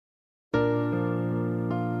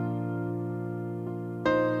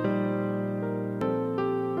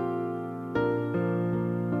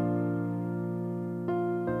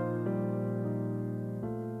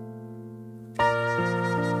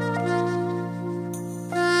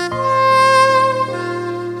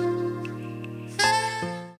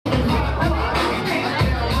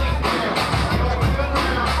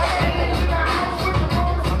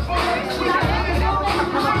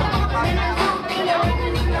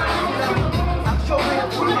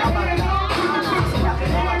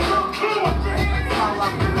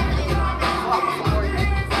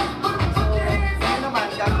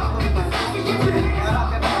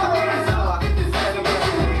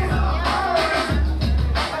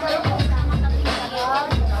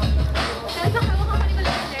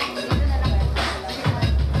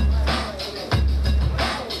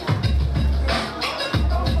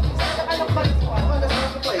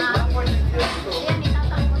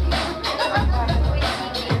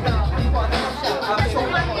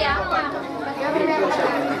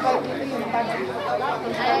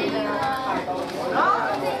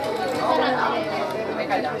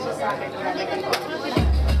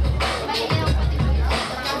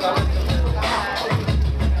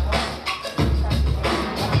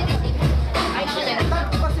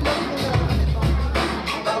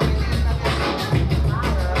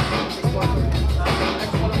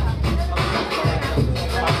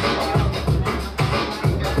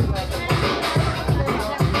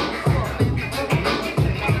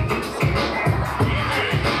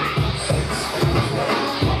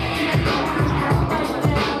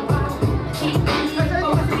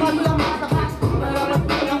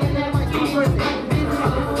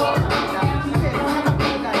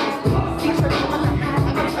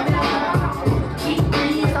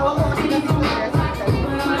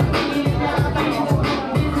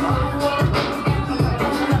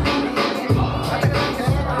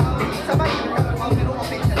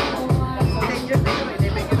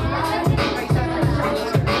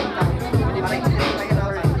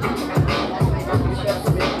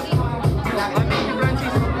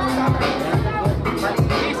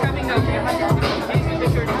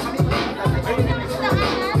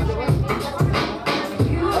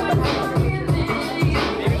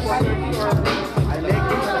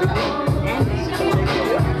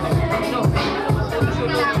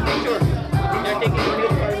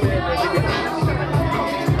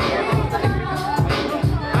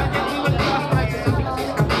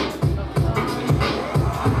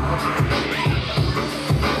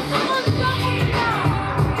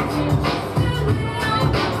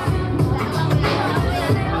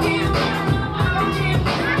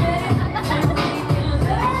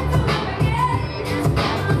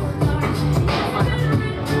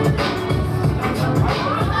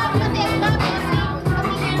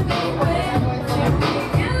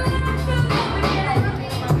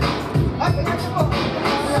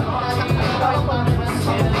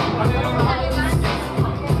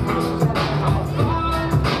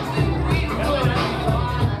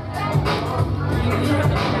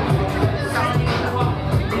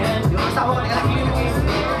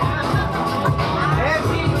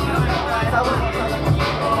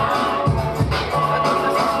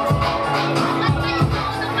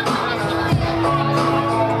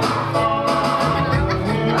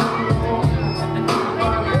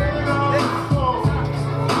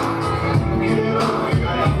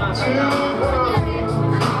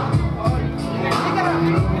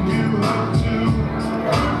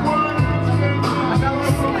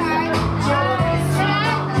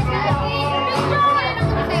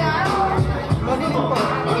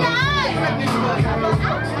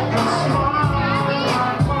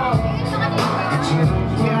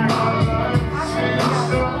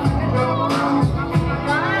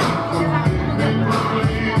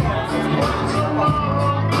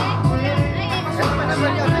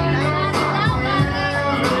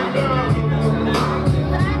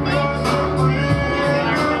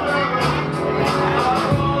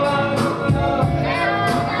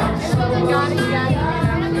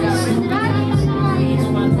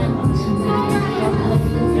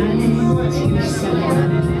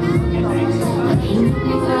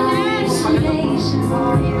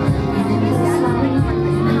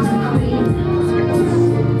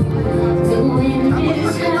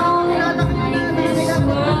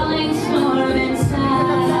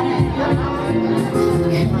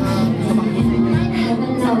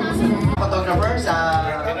photographer, sa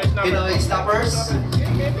Pinoy Stoppers.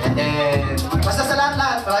 And then, basta sa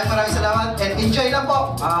lahat-lahat, maraming salamat. And enjoy lang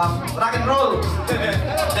po, rock and roll.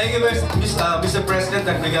 Thank you, Mr. President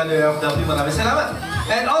and Brigado FW. Maraming salamat.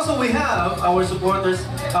 And also we have our supporters,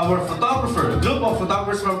 our photographer, group of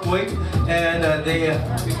photographers from Kuwait. And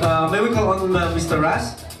may we call on Mr.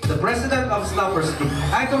 Ras, the president of Stoppers Group.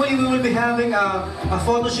 Actually, we will be having a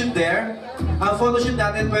photo shoot there. Ang photo shoot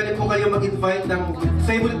natin, pwede po kayo mag-invite ng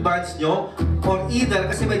favorite bands nyo. Or either,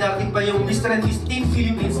 kasi may darating pa yung Mr. and Miss Team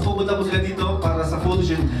Philippines, pupunta po sila dito para sa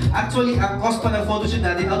photoshoot. Actually, ang cost pa ng photoshoot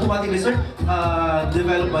natin, automatically, sir,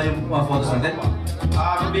 develop ba yung mga photos natin?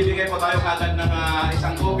 Magbibigay po tayo kagad ng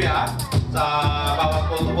isang kopya sa bawat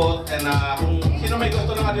photo booth. And kung sino may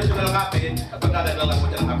gusto ng additional copy, pagdadagdag lang po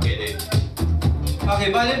dyan ng copy.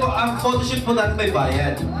 Okay, bali po, ang photoshoot po natin may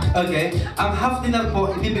bayad. Okay? Ang half dinar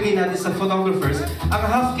po, ibibigay natin sa photographers. Ang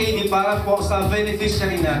half KD para po sa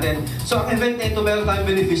beneficiary natin. So, ang event na ito, meron tayong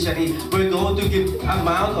beneficiary. We're going to give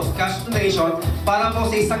amount of cash donation para po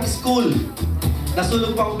sa isang school.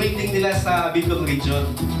 Nasunog po ang building nila sa Bicol region.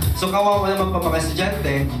 So, kawawa naman po mga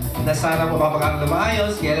estudyante na sana po mapag-aral na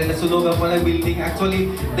maayos. Kaya nasunogan po ng building.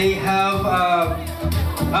 Actually, they have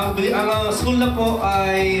ang school na po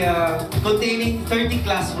ay containing 30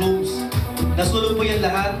 classrooms. Nasunog po yan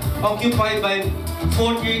lahat. Occupied by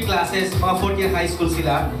 4th-year classes, mga 4th-year high school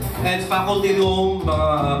sila. And faculty room,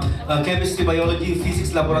 mga chemistry, biology,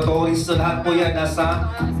 physics laboratories. So lahat po yan nasa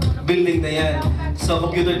building na yan. So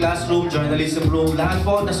computer classroom, journalism room, lahat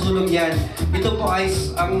po nasunog yan. Ito po ay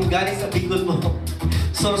ang galing sa Bicol po.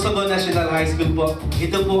 Sorsogon National High School po.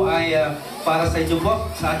 Ito po ay para sa inyo po,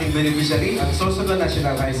 sa ating beneficiary, ang Sorsogon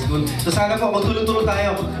National High School. So sana po, magtulong-tulong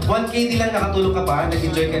tayo. 1KD lang nakatulong ka pa,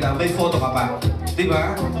 nag-enjoy ka na, may photo ka pa.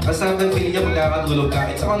 Diba? Ang sarap ng feeling niya pag nakakatulong ka.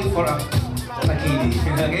 It's only for a KD.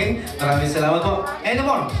 Okay? Maraming salamat po. Any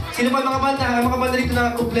more? Sino pa mga banda? Ang mga banda dito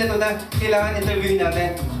na kumpleto na kailangan interviewin natin.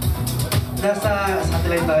 Nasa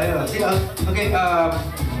satellite tayo. Sino? Okay,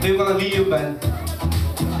 may mga Lilium band.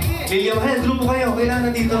 Lilium, grupo kayo. Kailangan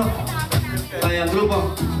nandito. Ayan,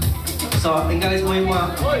 grupo. So, encourage mo yung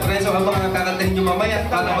mga friends o mga nakakantahin nyo mamaya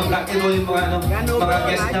para mag-rock and roll yung mga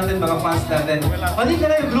guests natin, mga fans natin. Hindi ka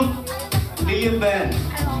na yung group. Lilium band.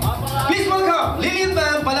 Please welcome, Lilium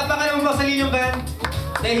band. Palapakan naman po sa Lilium band.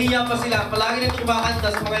 Nahihiya pa sila. Palagi nang kumakanta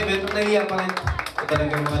sa mga event. Nahihiya pa rin. Ito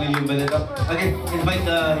talaga yung mga Lilium band nito. Okay, invite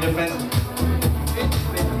your friends.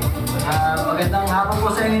 Magandang hapon po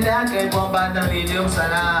sa inyo lahat. Kayo po ang bandang Lilium.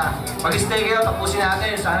 Sana mag-stay kayo, tapusin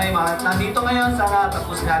natin. Sana yung mga nandito ngayon, sana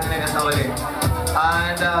tapusin natin hanggang sa uli.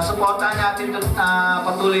 And supportahan natin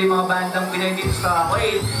patuloy yung mga bandang Pinay dito sa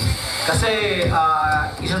Kuwait. Kasi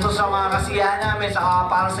isa to sa mga kasiyahan namin,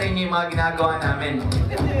 saka para sa inyo yung mga ginagawa namin.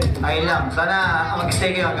 Ayun lang. Sana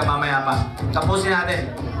mag-stay kayo hanggang mamaya pa. Tapusin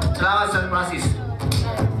natin. Salamat, Sir Francis.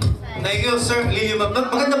 Thank you, Sir Lilium.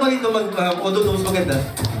 Maganda ba rito mag-auto mas maganda?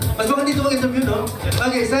 Mas maganda dito mag-interview, no?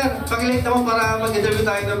 Okay, sir, pakilike naman para mag-interview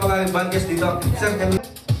tayo ng mga band guests dito. Sir,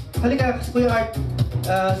 halika, Kuya Art.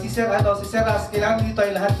 Si Sir Ras, kailangan dito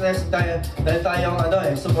tayo lahat dahil tayong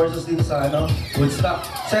supporters dito sa WoodStock.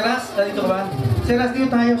 Sir Ras, nandito ka ba? Sir Ras,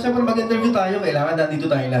 dito tayo. Siyempre mag-interview tayo, kailangan nandito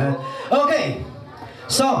tayo lahat. Okay,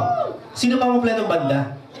 so, sino pa mapletong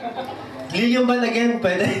banda? Lilium band again,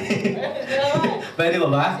 pwede? Pwede ba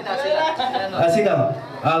ba? Sino?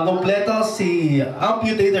 Kompleto si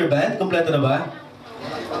Amputator band, kompleto na ba?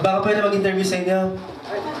 Baka pwede mag-interview sa inyo?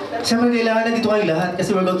 Siyempre kailangan na dito kayo lahat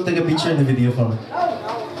kasi we're going to take a picture in the video form.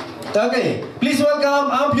 Okay, please welcome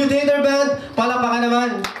Amputator band. Palapakan naman.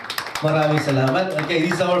 Maraming salamat. Okay,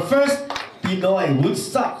 this is our first Pinoy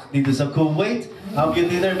WoodStock dito sa Kuwait.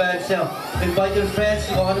 Amputator band. So, invite your friends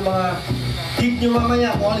kung ano mga hit nyo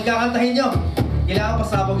mamaya, kung ano kakantahin nyo. Kailangan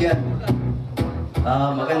pasabog yan.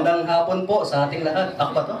 Magandang hapon po sa ating lahat.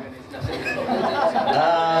 Ako ba to?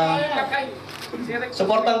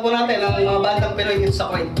 Supportan po natin ang mga bandang Pinoy dito sa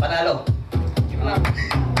Kuwait. Panalo.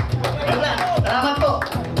 Salamat po.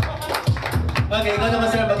 Okay, ikaw naman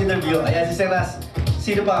sir mag-interview. Ayan si Sir Ras.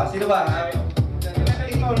 Sino pa? Sino ba?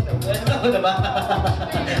 Ako na ba?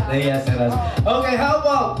 Nahiya Sir Ras. Okay, how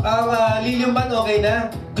about ang Lilium band? Okay na?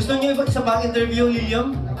 Gusto niyo isa pang interview,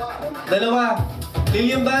 Lilium? Dalawa.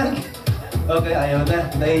 Lilium band? Okay, ayaw na.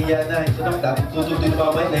 Nahiya na. Ito na, tutugtog pa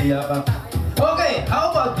kamay. Nahiya pa. Okay,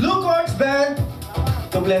 how about Blue Chords band?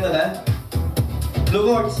 Kompleto na? Blue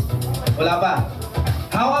Chords? Wala pa.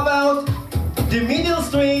 How about the Middle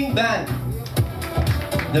String band?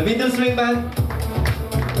 The Middle String band?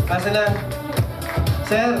 Asa na?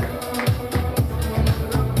 Sir?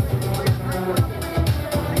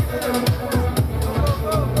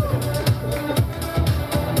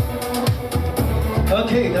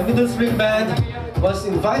 Okay, the Middle Spring Band wants to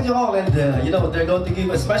invite you all, and you know, they're going to give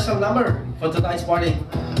a special number for tonight's party.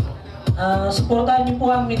 Supportahan niyo po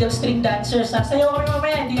ang middle string dancers. Sasayaw kami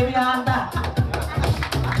mamaya, hindi kami kakanta.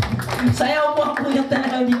 Sayaw po ang puyat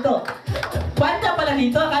talaga dito. Banda pala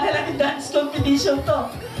dito, akala lang dance competition to.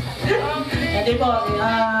 Hindi po,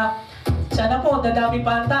 sana po, dadami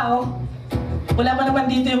pa ang tao. Wala pa naman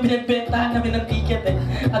dito yung pinagbentahan namin ng ticket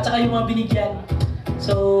at saka yung mga binigyan.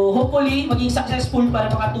 So, hopefully, maging successful para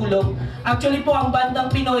makatulong. Actually po, ang bandang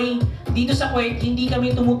Pinoy dito sa Kuwait, hindi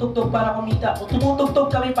kami tumutugtog para kumita. Tumutugtog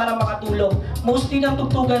kami para makatulong. Mostly ng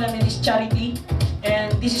tugtugan namin is charity. And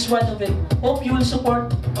this is one of it. Hope you will support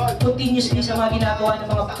continuously sa mga ginagawa ng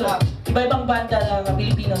mga iba-ibang banda ng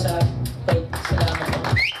Pilipino sa Kuwait. Salamat po.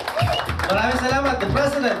 Maraming salamat, the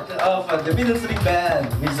president of the Middle Spring Band,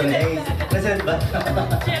 Mr. Hayes. President ba?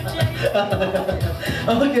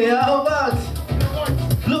 Okay, how about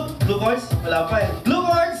Blue Chords? Wala pa eh. Blue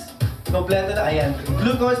Chords! Kompleto na, ayan.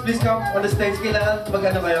 Blue Chords, please come on the stage. Kailangan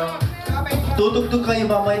mag-ano kayo. Tutugtog kayo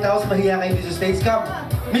mamaya, tapos mahiya kayo dito sa stage. Come,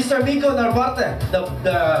 Mr. Miko Narvarte,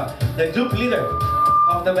 the group leader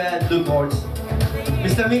of the band Blue Chords.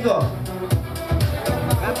 Mr. Miko.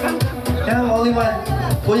 Yeah, only one.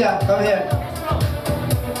 Kuya, come here.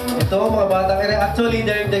 Ito, mga bata. Actually,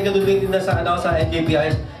 they're graduating na sa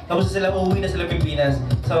NKPIs. Tapos sila uuwi na sila Pilipinas.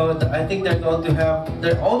 So, I think they're going to have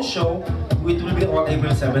their own show, which will be on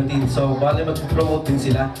April 17. So, bali mag-promote din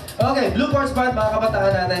sila. Okay, Blue Chords Band, mga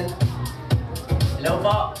kabataan natin. Hello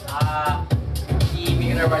po.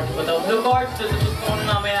 Ibigin na part po ito. Blue Chords, tututug po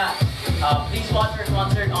mamaya. Please watch our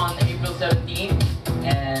concert on April 17.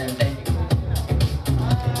 And thank you.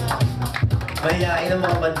 Mahihain ang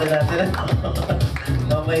mga banda natin.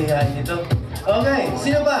 Mahihain ito. Okay,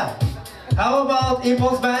 sino ba? How about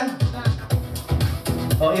Impulse Band?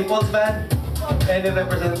 Oh, Impulse Band? Any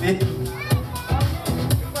representative?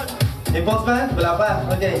 Impulse Band? Wala pa.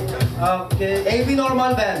 Okay. Okay. AB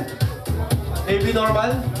Normal Band? AB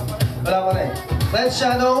Normal? Wala pa rin. Red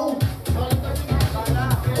Shadow?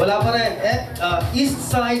 Wala pa rin. East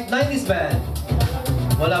Side 90s Band?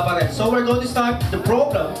 Wala pa rin. So we're going to start the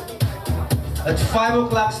program at 5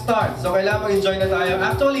 o'clock start. So kailangan mag-enjoy na tayo.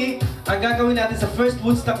 Actually, ang gagawin natin sa first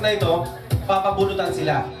WoodStock na ito, papabunutan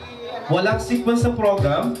sila. Walang sequence sa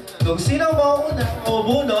program. Kung sino mauna o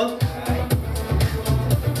bunot,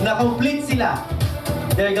 na-complete sila.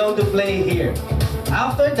 They're going to play here.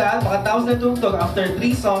 After that, makatapos na tugtog, after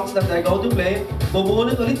 3 songs that they're going to play,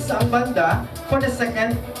 bubunot ulit sa ang banda for the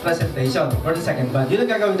second presentation, for the second band. Yun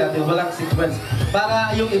ang gagawin natin, walang sequence.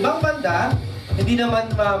 Para yung ibang banda, hindi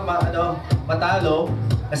naman matalo.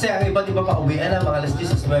 Kasi ang iba di ba pa uwian na, mga alas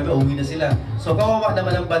 10, 9, uwi na sila. So kawawa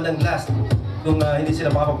naman ang bandang last kung hindi sila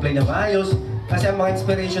makapag-play na maayos. Kasi ang mga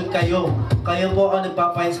inspiration kayo po ang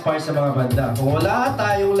nagpapa-inspire sa mga banda. Kung wala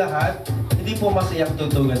tayong lahat, hindi po masayang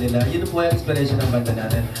tutugan nila. Yun po yung inspiration ng banda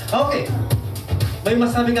natin. Okay, may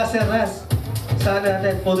masabi ka Sir Ras. Saan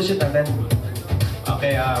natin? Photoshoot natin.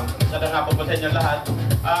 Okay, magandang hapon po sa inyo lahat.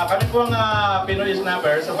 Kami po ang Pinoy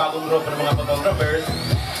Snappers, sa bagong group ng mga photographers.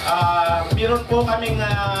 Meron po kaming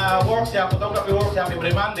workshop, photography workshop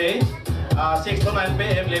every Monday, 6 to 9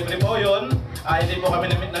 p.m. Libre po yun. Hindi po kami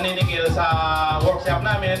naniningil sa workshop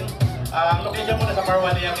namin. Ang location po na sa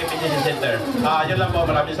Parwan ng KPGC Center. Yun lang po,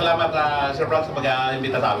 maraming salamat Sir Franz sa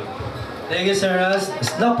pag-imbita sa amin. Thank you, Sir Ras.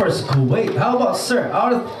 Snappers Kuwait. How about Sir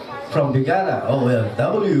Art from Bigana,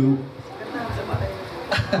 OFW?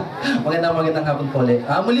 Magandang hapon po ulit.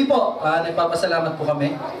 Muli po, nagpapasalamat po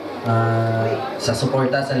kami sa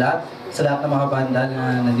suporta sa lahat ng mga banda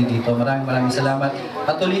na nandito. Maraming salamat.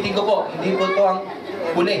 At ulitin ko po, hindi po ito ang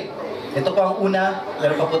huli. Ito po ang una,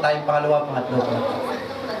 meron pa po tayong pangalawa, pangatlo po.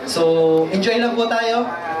 So, enjoy lang po tayo.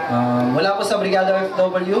 Wala po sa Brigada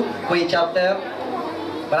FW, Kuwait chapter.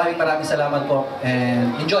 Maraming salamat po.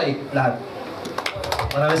 And enjoy lahat.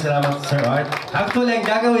 Maraming salamat, Sir Art. Actually, ang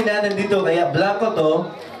gagawin natin dito, kaya blanco to,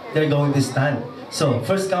 they're going to stand. So,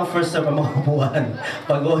 first come, first serve ang mga upuan.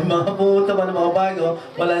 Pag yung mga pumunta pa ng mga bago,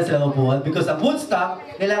 wala na silang upuan. Because ang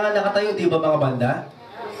WoodStock, kailangan nakatayo, di ba mga banda?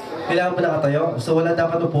 Kailangan pa nakatayo. So, wala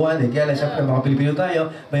dapat upuan eh. Kaya lang, syempre, mga Pilipino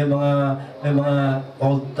tayo, may mga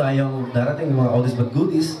old tayong darating, mga oldies but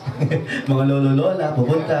goodies. Mga lolo-lola,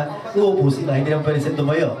 pupunta, uupo sila, hindi naman pwede sila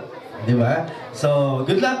tumayo. Di ba? So,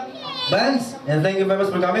 good luck, bands, and thank you very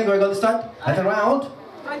much for coming. We're going to start at around.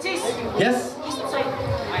 Yes?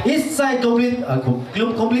 East side complete.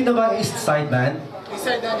 Complete na ba ang east side band? East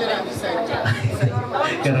side na dyan, east side.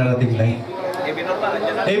 Kararating lang.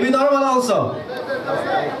 AB normal also.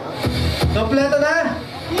 Kompleto na?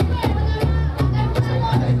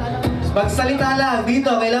 Magsalita lang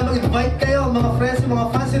dito. Kailangan mag-invite kayo, mga friends, mga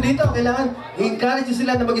fans nyo dito. Kailangan i-encourage nyo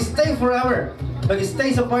sila na mag-stay forever.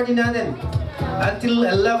 Mag-stay sa party natin. Until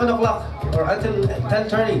 11 o'clock or until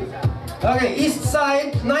 10:30. Okay, East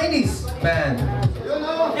Side 90s band.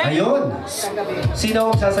 Ayun.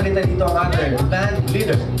 Sino ang sasalita dito ang other band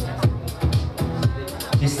leader?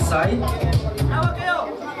 East Side?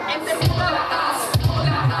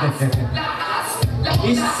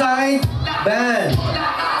 East Side band.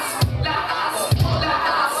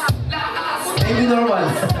 AB Normal.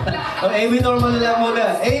 O, AB Normal na lang muna.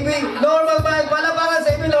 AB Normal band. Palapakan sa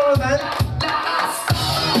AB Normal band.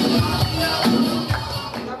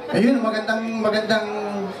 Ayun, magandang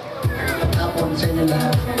hapon sa inyo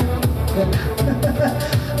lahat.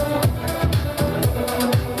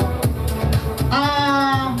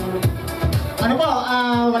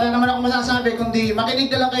 Wala naman akong masasabi kundi makinig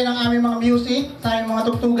na lang kayo ng aming mga music, sa aming mga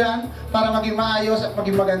tugtugan para maging maayos at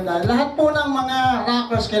maging maganda. Lahat po ng mga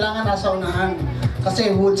rockers kailangan nasa unahan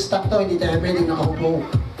kasi WoodStock to, hindi tayo pwedeng nakaupo.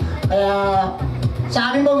 Kaya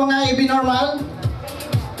sa amin po mga AB Normal,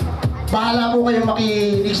 bahala po kayong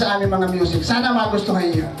makinig sa aming mga music. Sana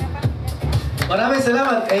magustuhan niyo. Maraming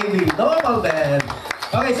salamat, AB Normal band.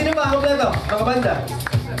 Okay, sino ba ang kompleto? Mga banda?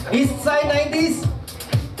 East Side 90s?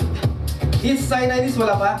 East Side 90s,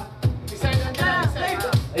 wala pa?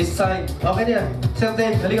 East Side. Okay na yan. Sir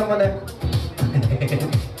Dave, halika mo na.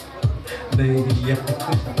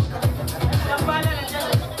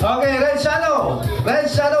 Okay, Red Shadow. Red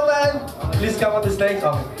Shadow band. Please come on the stage.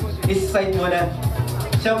 Okay. East Side muna.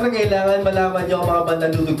 Siyempre, kailangan malaman nyo ang mga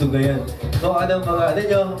bandang tutugtog ngayon. Kung anong mga,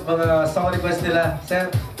 mga song request nila. Sir,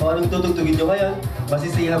 kung anong tutugtugin nyo ngayon,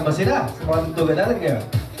 masisiyahan ba sila sa mga tutugtugan natin ngayon?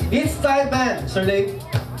 East Side band. Sir Dave.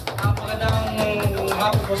 Magandang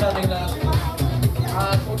hapon po sa ating lahat.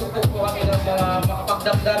 Tutugtog po kami ng mga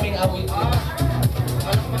makapagdamdaming awit.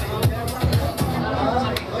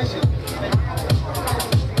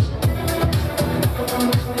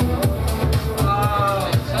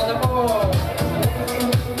 Sana po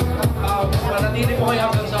manatili po kayo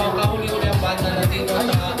hanggang sa kahuli-huli ang banda natin at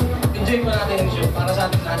saka enjoy po natin yung show para sa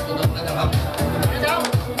ating lahat po. Magandang hapon.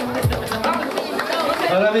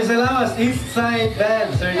 Maraming salamat, East Side band,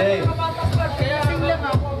 Sir Dave.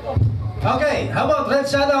 Okay, how about Red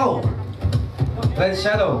Shadow? Red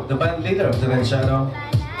Shadow, the band leader of the Red Shadow.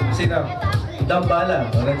 Sino? Damballah,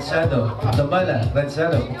 Red Shadow. Damballah, Red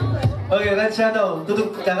Shadow. Okay, Red Shadow,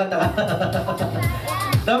 tutug kakanta ka.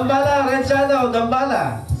 Damballah, Red Shadow,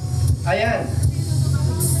 Damballah. Ayan.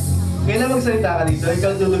 Kailan magsalita ka dito?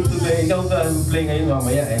 Ikaw tutugtog eh. Ikaw play ngayon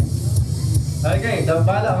mamaya eh. Okay,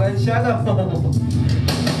 Damballah, Red Shadow.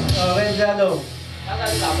 Oh, Red Shadow.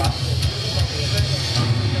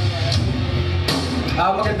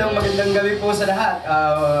 Magandang gabi po sa lahat.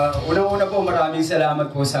 Unang-una po, maraming salamat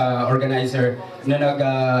po sa organizer na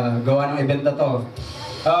naggawa ng event na to.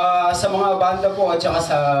 Sa mga banda po at saka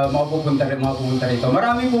sa mga pupunta rito.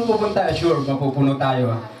 Marami pong pupunta, sure, mapupuno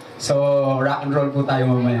tayo. So, rock and roll po tayo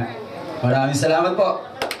mamaya. Maraming salamat po.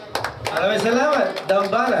 Maraming salamat,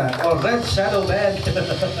 Damballah or Red Shadow Band.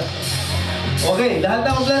 Okay, lahat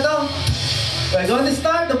na kompleto? We're going to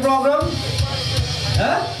start the program.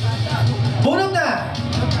 Ha? Bunot na!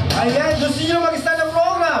 Ayan, gusto nyo mag-start ng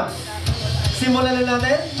program? Simulan na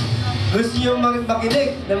natin? Gusto nyo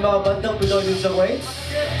makinig ng mga bandang Pinoy dito sa Kuwait?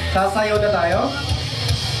 Sasayaw na tayo?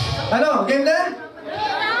 Ano? Game na?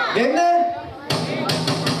 Game na?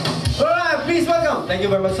 Alright, please welcome. Thank you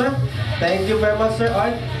very much, sir. Thank you very much, Sir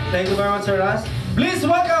Art. Thank you very much, Sir Ras. Please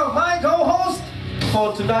welcome my co-host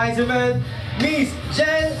for tonight's event, Miss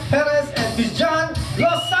Jen Perez and Miss John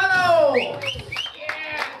Lozano.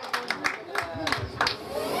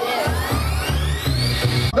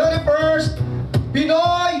 Very first,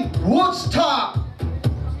 Pinoy WoodStock.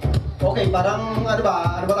 Okay, parang ano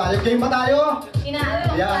ba tayo? Game ba tayo?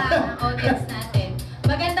 Inaano ang audience natin.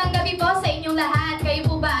 Magandang gabi po sa inyong lahat. Kayo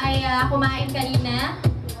po ba ay kumain kanina?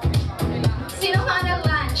 Sino ka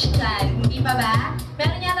nag-lunch dyan? Hindi pa ba?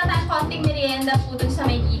 Meron yata tayong konting merienda po dun sa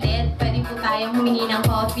may gilid. Pwede po tayong humingi ng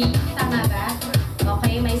coffee. Tama ba?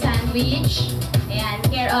 Okay, may sandwich. Ayan,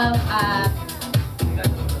 care of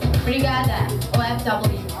Brigada,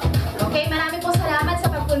 OFW. Okay, marami po salamat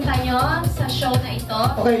sa pagpunta nyo sa show na ito.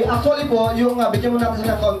 Okay, actually po, yung bigyan mo natin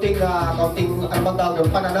ng konting ano bang tawag doon,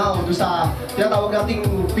 pananaw doon sa tinatawag nating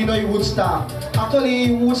Pinoy WoodStock.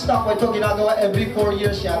 Actually, yung WoodStock po ito ginagawa every 4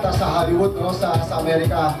 years yata sa Hollywood, no, sa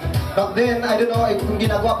Amerika. But then, I don't know kung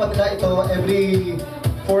ginagawa pa nila ito every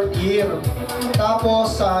 4th year.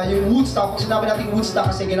 Tapos, yung WoodStock, kung sinabi natin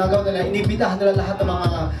WoodStock kasi ginagawa nila, inibitahan nila lahat ng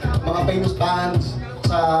mga famous bands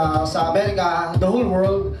sa Amerika, the whole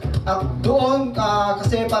world. At doon,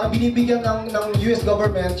 kasi parang binibigyan ng US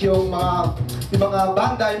government yung mga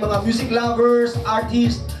banda, yung mga music lovers,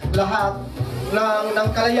 artists, lahat ng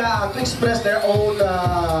kalayaan to express their own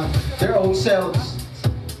selves.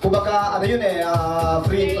 Kumbaga, ano yun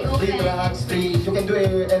free drugs, free, you can do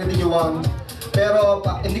anything you want. Pero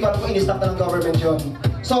hindi ko alam kung in-stop na ng government yun.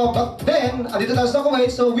 So, but then, andito tayo sa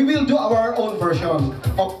Kuwait, so we will do our own version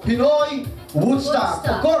of Pinoy WoodStock.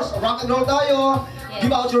 Of course, rock and roll tayo,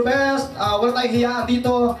 give out your best, wala tayong hiyaan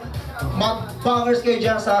dito. Mag-bangers kayo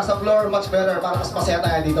dyan sa floor, much better para mas masaya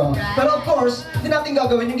tayo dito. Pero of course, hindi natin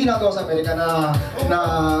gagawin yung ginagawa sa Amerika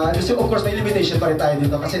of course may limitation pa rin tayo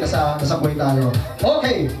dito kasi nasa Kuwait tayo.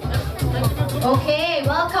 Okay! Okay,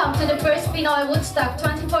 welcome to the first Pinoy WoodStock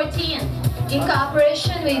 2014. In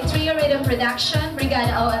cooperation with Trio Rhythm Production,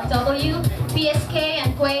 Brigada OFW, PSK,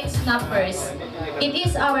 and Kuwait Snuffers. It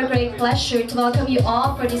is our great pleasure to welcome you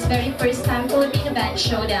all for this very first time Filipino Band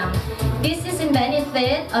Showdown. This is in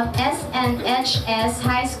benefit of SNHS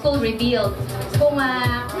High School Rebuild. Kung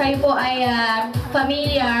kayo po ay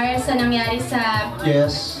familiar sa nangyari sa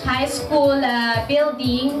high school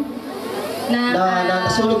building,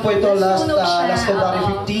 nasunog po ito last February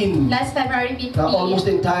 15. Last February 15. Almost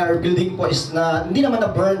the entire building po is hindi naman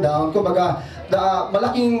na-burn down. Kumbaga,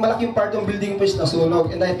 malaking part ng building po is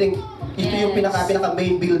nasunog. And I think ito yung pinaka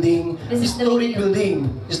main building, historic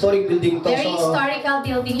building to. Very historical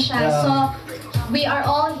building siya. Yeah. So, we are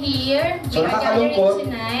all here. So, we are gathering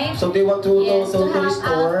tonight. So they want to help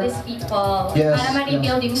restore out these people. Yes. Para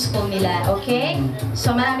ma-rebuild yung school nila. Okay?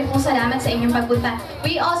 So marami pong salamat sa inyong pagpunta.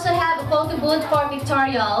 We also have a photo booth for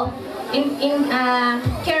Victorial in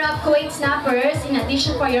care of Kuwait Snappers. In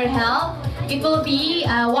addition for your help, it will be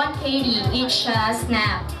 1 KD each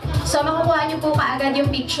snap. So makukuha nyo po kaagad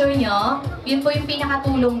yung picture nyo. Yun po yung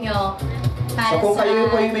pinakatulong nyo. So kung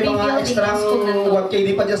kayo po yung may mga extra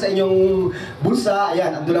 1KD pa dyan sa inyong bulsa,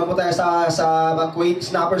 ayan, ando lang po tayo sa mga Kuwait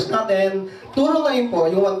Snappers natin. Tulong ngayon po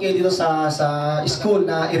yung 1K dito sa school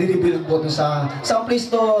na i-rebuild po dun sa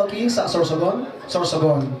place to, sa Sorsogon?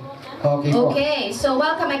 Sorsogon. Okay po. Okay, so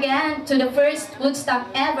welcome again to the first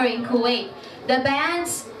WoodStock ever in Kuwait. The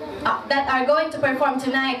bands that are going to perform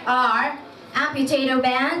tonight are Amputator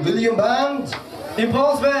Band, Lilium Band,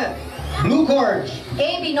 Impulse Band, Blue Chords,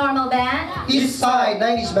 AB Normal Band, East Side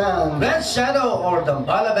 90s Band, Red Shadow or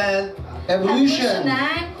Damballah Band, Evolution,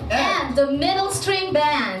 and the Middle String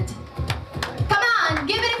Band. Come on,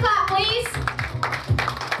 give it a clap, please.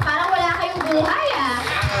 Parang wala kayong buhay,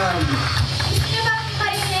 Gusto nyo bang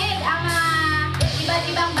marinig ang iba't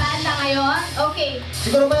ibang banda ngayon? Okay.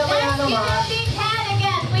 Siguro maya-maya Let's give naman. it a big hand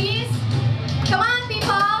again, please. Come on,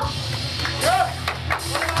 people.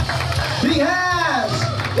 Big hands!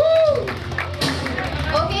 Woo!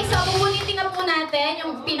 Okay, so ubulitin na po natin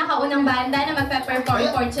yung pinakaunang banda na magpe-perform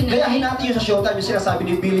for tonight. Gayahin natin yung sa Showtime yung sinasabi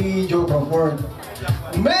ni Billy Joe Crawford.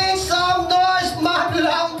 Make some noise,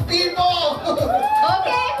 madlang people!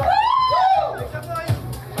 Okay! Woo!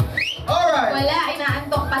 Alright. Wala,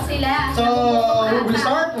 inaantok pa sila. So,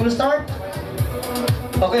 we'll start?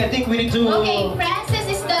 Okay, I think we need to... Okay, Francis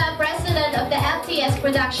is the president of the LTS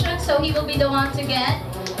production, so he will be the one to get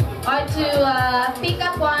or to pick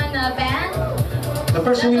up one band The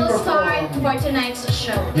first that will will start perform. for tonight's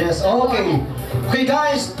show. Yes, okay. Okay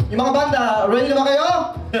guys, yung mga banda, ready na ba kayo?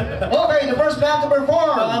 Okay, the first band to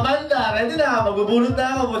perform. Mga banda, ready na. Magbubulot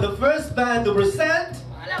na ako for the first band to present.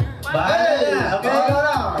 Bahala na, okay? Bahala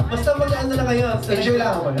na. Basta mag-ano na kayo. Enjoy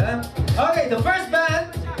lang. Okay, the first band.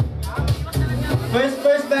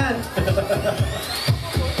 First band.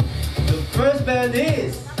 The first band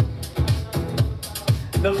is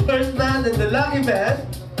the first band and the lucky band,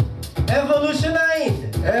 Evolution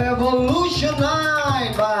 9. Evolution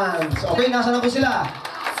 9 bands. Okay, nasa na po sila?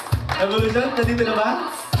 Evolution, nandito na ba?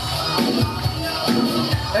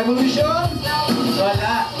 Evolution?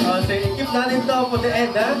 Wala. O, so i-keep natin to for the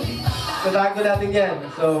end, ha? Tatago natin yan.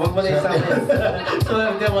 So, huwag mo na isama. So,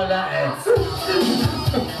 hindi wala eh.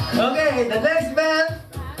 Okay, the next band.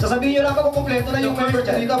 Sasabihin nyo lang kung kumpleto na yung member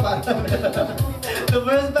dyan dito pa. The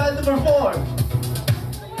first band to perform.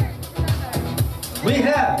 We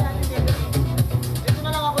have...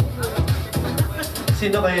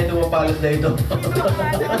 Sino kaya tumapalot na ito?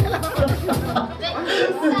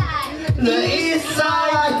 The East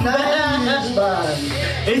Side Band!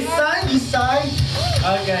 East Side? East Side?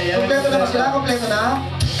 Okay, yan. Kumpleto na ba sila? Kumpleto na?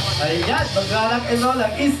 Ayan, mag-rock and roll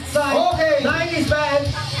ang East Side. Okay. 90s Band.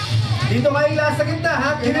 Dito kayong last sa gitna,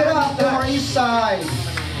 ha? Give it up for East Side.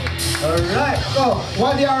 Alright. So,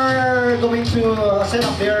 while they are going to set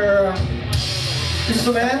up their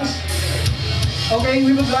instruments, okay,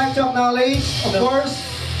 we would like to acknowledge, of course,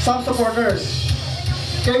 some supporters.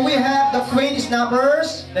 Can we have the Kuwait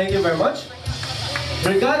Snappers? Thank you very much.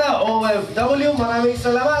 Brigada OFW, maraming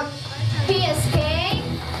salamat. PSK,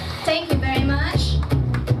 thank you very much.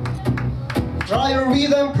 Dryer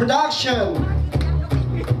Rhythm Production.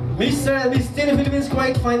 Mr. and Miss Teen Philippines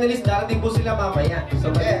Kuwait finalists, darating po sila mamaya.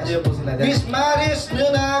 So, mag-enjoy po sila. Miss Maris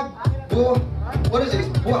Nunag, what is it?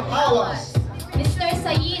 Buhawas. Mr.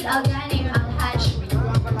 Saeed Al-Ghanim Al-Hajri.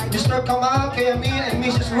 Mr. Kamal Kayamin and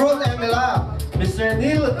Mrs. Ruth Emila. Mr.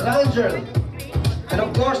 Neil Rangel. And of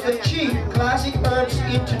course, the Chief, Classic Herbs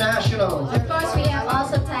International. Of course, we have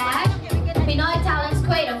also tagged Pinoy Talents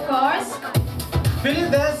Kuwait, of course. Philip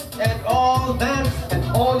Best and all bands. And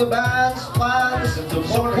all the bands, fans,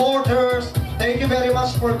 supporters, thank you very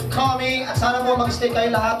much for coming. At sana po mag-stay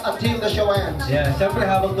kayo lahat until the show ends. Yeah, siyempre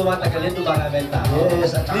habang tumatagal yan, tumaraming tao.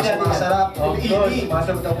 Yes, at saka masarap. Of course,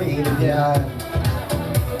 masarap na po yung Yeah.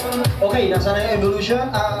 Okay, nasa na yung evolution?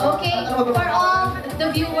 Okay, for all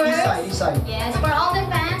the viewers, East side. yes, for all the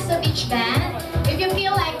fans of each band, if you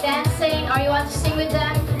feel like dancing or you want to sing with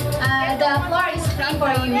them, the floor is free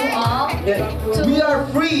for you all. Yeah. We are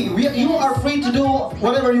free. You are free to do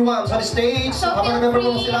whatever you want on the stage. So Kapag feel member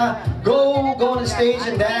mo free. sila, go on the stage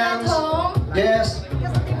and Feel at dance. home. Yes.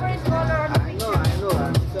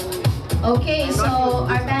 Okay, so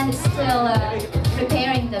our band is still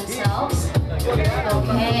preparing themselves.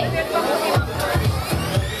 Okay.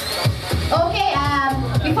 Okay,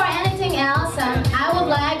 before anything else, I would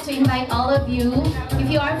like to invite all of you, if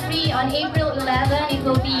you are free on April 11, it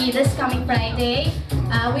will be this coming Friday.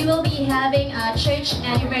 We will be having a church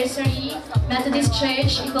anniversary, Methodist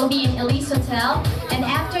Church. It will be in Elise Hotel. And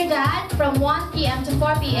after that, from 1 p.m. to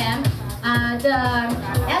 4 p.m., the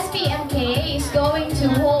SPMK is going to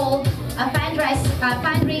hold a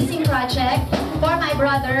fundraising project for my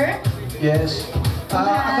brother. Yes.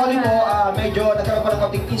 Actually po, medyo nagkaroon pa ng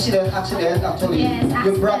konting accident actually. Yes, accident.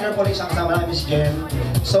 Yung brother po ng isang kasama namin, Miss Jen.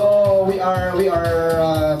 So we are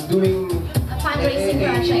doing A fundraising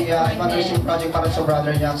project yeah, for fundraising them. project para sa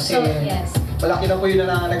brother niya kasi So, yes. malaki na po yun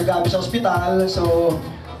na nagagamit sa ospital. So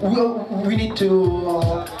we need to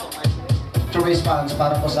raise funds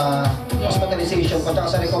para po sa hospitalization po at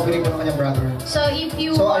sa recovery po ng kanyang brother. So if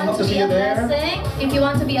you So, I want hope to to see be a you there.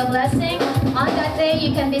 blessing, on that day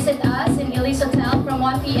you can visit us in Elise Hotel from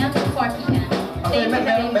 1 p.m. to 4 p.m. Okay, Thank you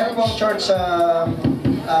very meron pong much. church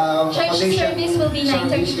Church foundation service will be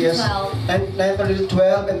 9:30 to 12. And 9:30 to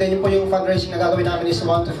 12, and then yung po yung fundraising na gagawin namin is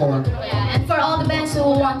 1 to 4. Yeah, and for all the bands who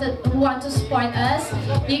want to support us,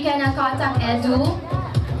 you can contact Edu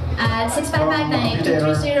at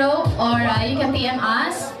 655-9230 or you can PM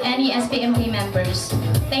us, any SPMP members.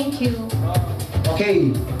 Thank you.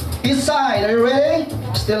 Okay, east side, are you ready?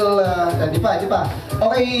 Still, di pa.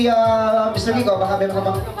 Okay, Mr. Kiko, baka meron ka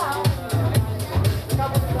bang...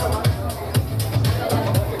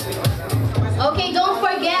 Okay, don't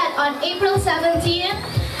forget, on April 17th,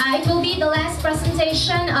 it will be the last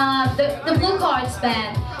presentation of the Blue Chords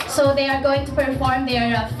band. So they are going to perform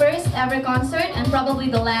their first ever concert and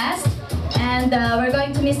probably the last. And we're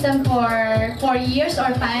going to miss them for 4 years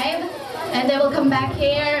or 5. And they will come back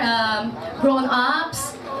here,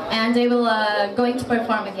 grown-ups, and they will going to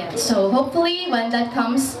perform again. So hopefully when that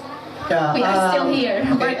comes, we are still here.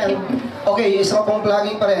 Okay, isa pong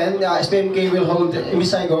plugging pa rin, SPMK will hold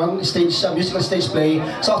Miss Saigon musical stage play.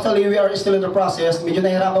 So actually, we are still in the process. Medyo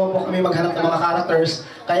nahirapan po kami maghanap ng mga characters.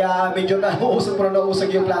 Kaya medyo nausog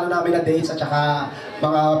yung plano namin na dates at saka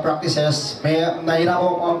mga practices. May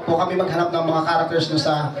nahirapan po kami maghanap ng mga characters dun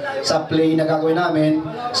sa play na gagawin namin.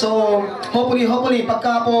 So, hopefully,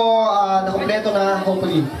 pagka po nakompleto na,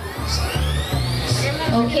 hopefully.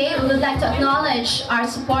 Okay, we would like to acknowledge our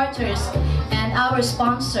supporters and our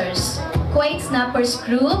sponsors. Kuwait Snappers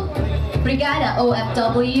Group, Brigada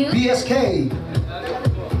OFW, PSK,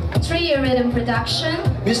 Trio Rhythm Production,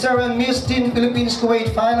 Mr. and Miss Teen Philippines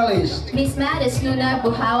Kuwait finalist, Miss Madis Nuna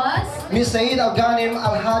Buhawas, Miss Saeed Al-Ghanim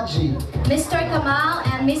Al-Hajri, Mr. Kamal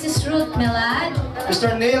and Mrs. Ruth Milad,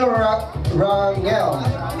 Mr. Neil Rangel,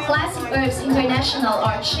 Classic Herbs International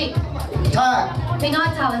or CHIC, Tag, Pinoy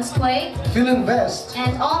Talents Kuwait, Phil Invest,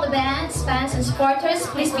 and all the bands, fans, and supporters,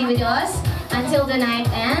 please be with us until the night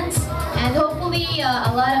ends. And hopefully,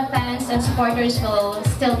 a lot of fans and supporters will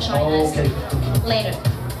still join us later.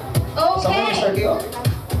 Okay.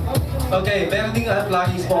 Okay, meron ding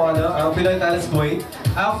plugins po ang Pinoy Talents Kuwait.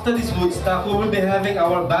 After this WoodStock, we will be having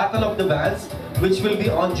our Battle of the Bands, which will be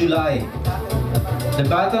on July. The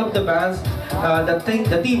Battle of the Bands,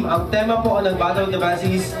 the team, ang tema po ng Battle of the Bands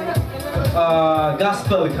is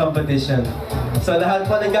gospel competition. So lahat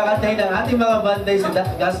po nagkakantahin ng ating mga banday sa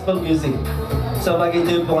gospel music. So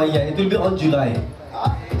mag-enjoy po kayo. It will be on July.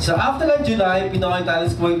 So after that July, Pinoy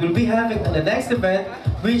Talents Kuwait will be having the next event,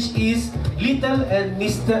 which is Little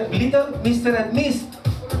Mr. and Miss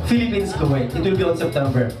Philippines Kuwait. It will be on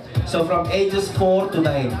September. So from ages 4 to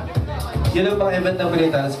 9. Yun ang mga event ng Pinoy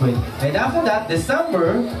Talents Kuwait. And after that,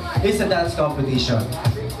 December is a dance competition.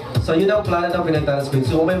 So yun ang plano ng Pinoy Talents Kuwait.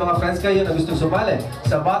 So kung may mga friends kayo na gustong sumali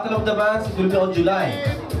sa Battle of the Bands, it will be on July.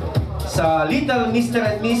 Sa Little Mr.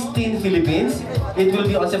 and Miss Teen Philippines, it will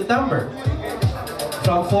be on September.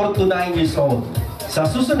 From 4 to 9 years old. Sa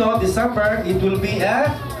susunod, December, it will be a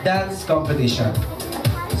dance competition.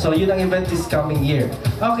 So yun ang event this coming year.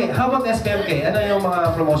 Okay, how about SPMK? Ano yung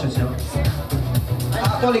mga promotions nyo?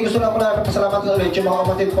 Actually, gusto lang po namin pasalamat ulit yung mga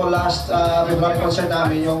kapatid ko last February concert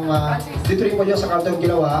namin, yung dito rin po nyo sa kartong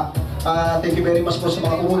ginawa. Thank you very much po sa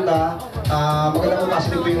mga pumunta. Maganda po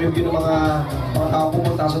positive po yung review ng mga tao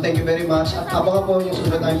pumunta. So thank you very much. At abangan po yung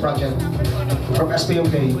susunod na yung project from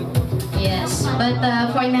SPMK. Yes, but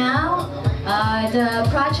for now, the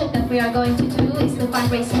project that we are going to do is the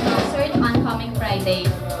fundraising concert on coming Friday.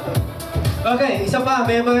 Okay, isa pa,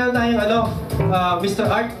 may mga tayong Mr.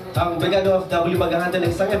 Art, ang Brigado of W mag-handle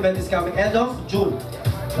ng isang event is coming end of June.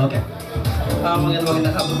 Okay.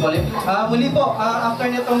 Magandang hapon po ulit. Muli po, after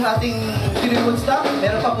nitong ating WoodStock,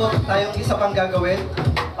 meron pa po tayong isa pang gagawin.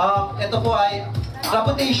 Ito po ay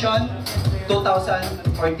Reputation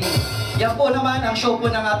 2014. Yan po naman ang show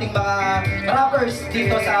po ng ating mga rappers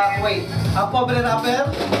dito sa Kuwait. Ang Pobre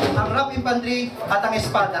Rapper, ang Rap Infantry, at ang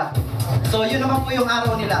Espada. So yun naman po yung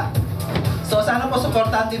araw nila. So sana po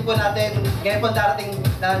supportahan din po natin ngayon po darating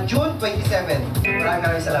na June 27.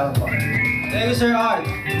 Maraming salamat po. Thank you, Sir Art.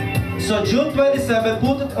 So June 27,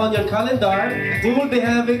 put it on your calendar. We will be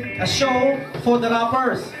having a show for the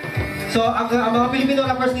rappers. So ang mga Filipino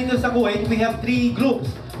rappers dito sa Kuwait, we have 3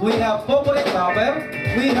 groups. We have Pobre Rapper,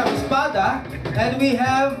 we have Espada, and we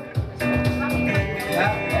have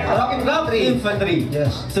Rap Infantry.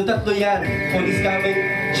 Yes. So tatlo yan for this coming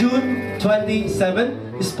June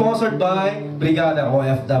 27, sponsored by Brigada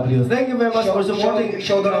OFW. Thank you very much for supporting.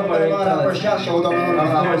 Showdown ng mga rappers siya. Showdown ng mga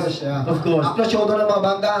rappers siya. Of course. After showdown ng mga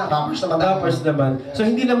banda, rappers naman. Rappers naman. So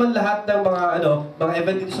hindi naman lahat ng mga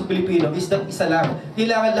event dito sa Pilipino is that isa lang.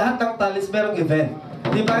 Kailangan lahat ng talents merong event.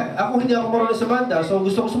 Di ba? Hindi ako marunong sa banda, so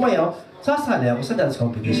gusto ko sumayaw, sasali ako sa dance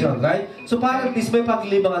competition, right? So para at least may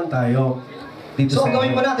paglibangan tayo. So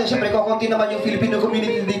gawin po natin, syempre kukunti naman yung Filipino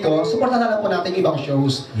community dito, supportan na lang po natin ibang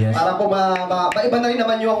shows. Yes. Para po maiba na rin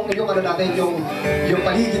naman yung natin, yung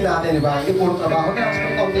paligid natin, di ba? Yung puro trabaho na, so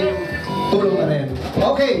kaunting tulong na rin.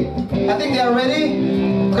 Okay, I think they are ready.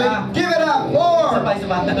 Okay, give it up for...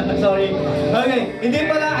 Sorry. Okay, hindi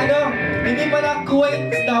pala Kuwait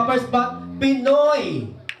Snappers, but Pinoy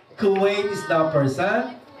Kuwait Snappers,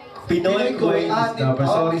 ha? Pinoy Kuwait Snappers.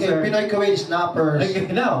 Sorry, sir. Pinoy Kuwait Snappers. Okay,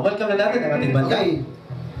 now, welcome na natin ang ating banda. Okay.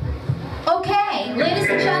 Okay, ladies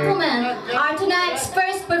and gentlemen, our tonight's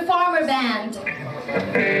first performer band.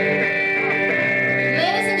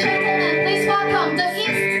 Ladies and gentlemen, please welcome the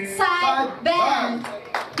East Side Band.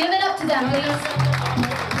 Give it up to them, please.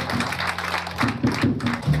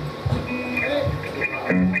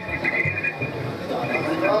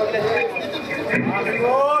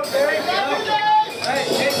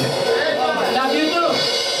 Love you too!